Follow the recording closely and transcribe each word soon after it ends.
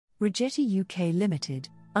Rigetti UK Limited,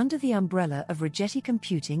 under the umbrella of Rigetti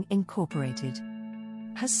Computing Incorporated,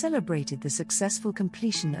 has celebrated the successful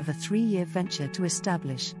completion of a 3-year venture to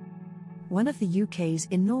establish one of the UK's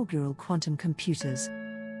inaugural quantum computers.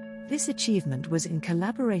 This achievement was in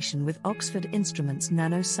collaboration with Oxford Instruments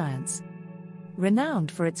Nanoscience,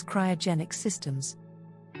 renowned for its cryogenic systems,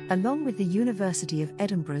 along with the University of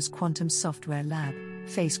Edinburgh's Quantum Software Lab,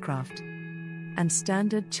 Facecraft, and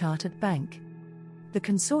Standard Chartered Bank. The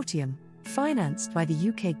consortium, financed by the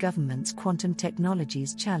UK government's Quantum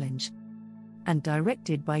Technologies Challenge and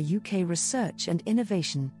directed by UK Research and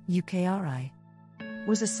Innovation (UKRI),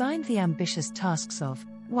 was assigned the ambitious tasks of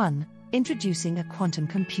 1. Introducing a quantum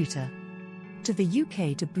computer to the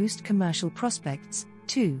UK to boost commercial prospects,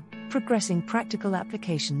 2. Progressing practical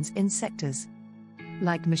applications in sectors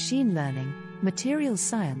like machine learning, materials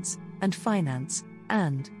science, and finance,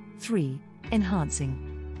 and 3. Enhancing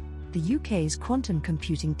the UK's quantum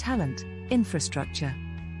computing talent, infrastructure,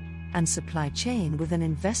 and supply chain with an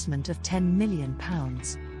investment of £10 million.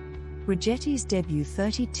 Rigetti's debut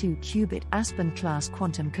 32-qubit Aspen-class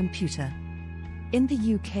quantum computer in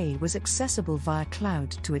the UK was accessible via cloud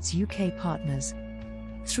to its UK partners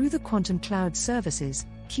through the Quantum Cloud Services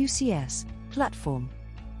 (QCS) platform.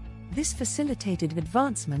 This facilitated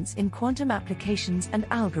advancements in quantum applications and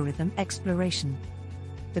algorithm exploration.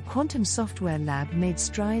 The Quantum Software Lab made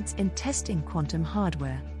strides in testing quantum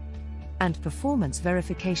hardware and performance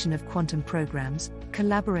verification of quantum programs,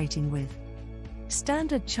 collaborating with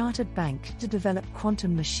Standard Chartered Bank to develop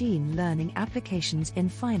quantum machine learning applications in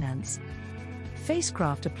finance.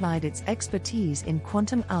 Facecraft applied its expertise in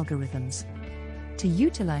quantum algorithms to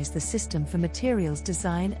utilize the system for materials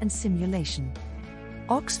design and simulation.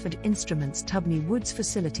 Oxford Instruments' Tubney Woods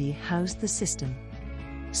facility housed the system,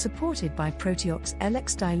 supported by Proteox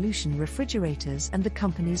LX dilution refrigerators and the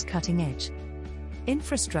company's cutting-edge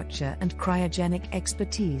infrastructure and cryogenic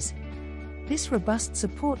expertise. This robust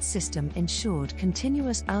support system ensured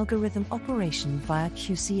continuous algorithm operation via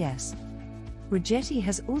QCS. Rigetti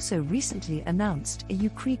has also recently announced a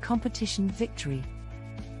UCRI competition victory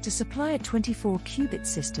to supply a 24-qubit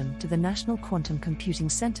system to the National Quantum Computing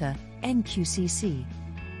Centre, NQCC,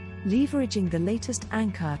 leveraging the latest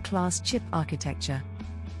Ankaa-class chip architecture.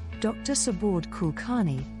 Dr. Subodh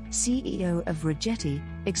Kulkarni, CEO of Rigetti,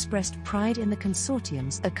 expressed pride in the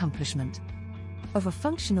consortium's accomplishment of a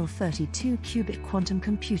functional 32-qubit quantum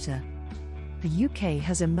computer. The UK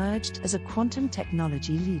has emerged as a quantum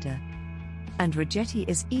technology leader, and Rigetti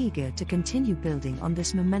is eager to continue building on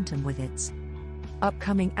this momentum with its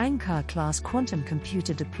upcoming Ankaa-class quantum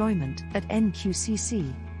computer deployment at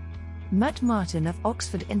NQCC. Matt Martin of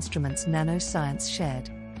Oxford Instruments Nanoscience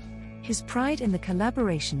shared his pride in the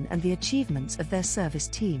collaboration and the achievements of their service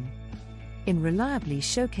team in reliably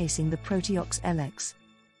showcasing the Proteox LX.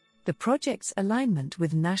 The project's alignment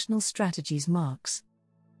with national strategies marks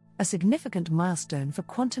a significant milestone for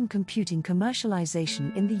quantum computing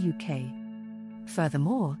commercialization in the UK.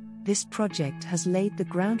 Furthermore, this project has laid the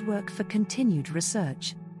groundwork for continued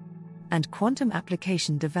research and quantum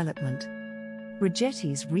application development.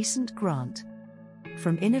 Rigetti's recent grant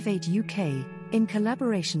from Innovate UK, in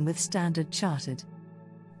collaboration with Standard Chartered,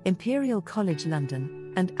 Imperial College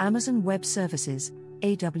London, and Amazon Web Services,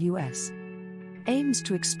 AWS, aims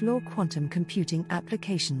to explore quantum computing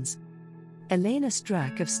applications. Elena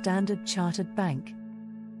Strack of Standard Chartered Bank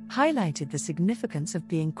highlighted the significance of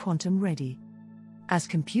being quantum-ready as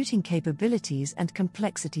computing capabilities and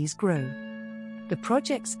complexities grow. The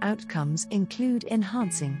project's outcomes include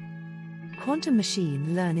enhancing quantum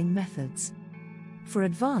machine learning methods for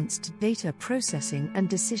advanced data processing and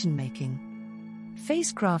decision-making.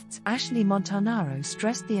 Facecraft's Ashley Montanaro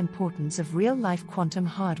stressed the importance of real-life quantum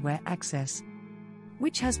hardware access,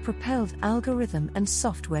 which has propelled algorithm and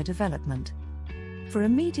software development for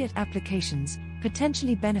immediate applications,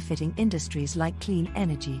 potentially benefiting industries like clean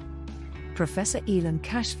energy. Professor Elam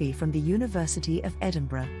Kashfi from the University of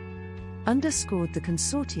Edinburgh underscored the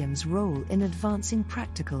consortium's role in advancing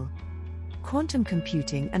practical quantum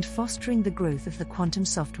computing and fostering the growth of the Quantum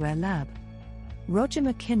Software Lab. Roger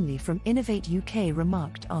McKinley from Innovate UK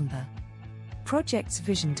remarked on the project's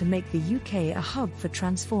vision to make the UK a hub for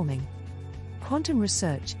transforming quantum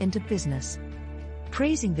research into business,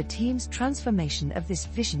 praising the team's transformation of this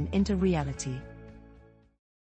vision into reality.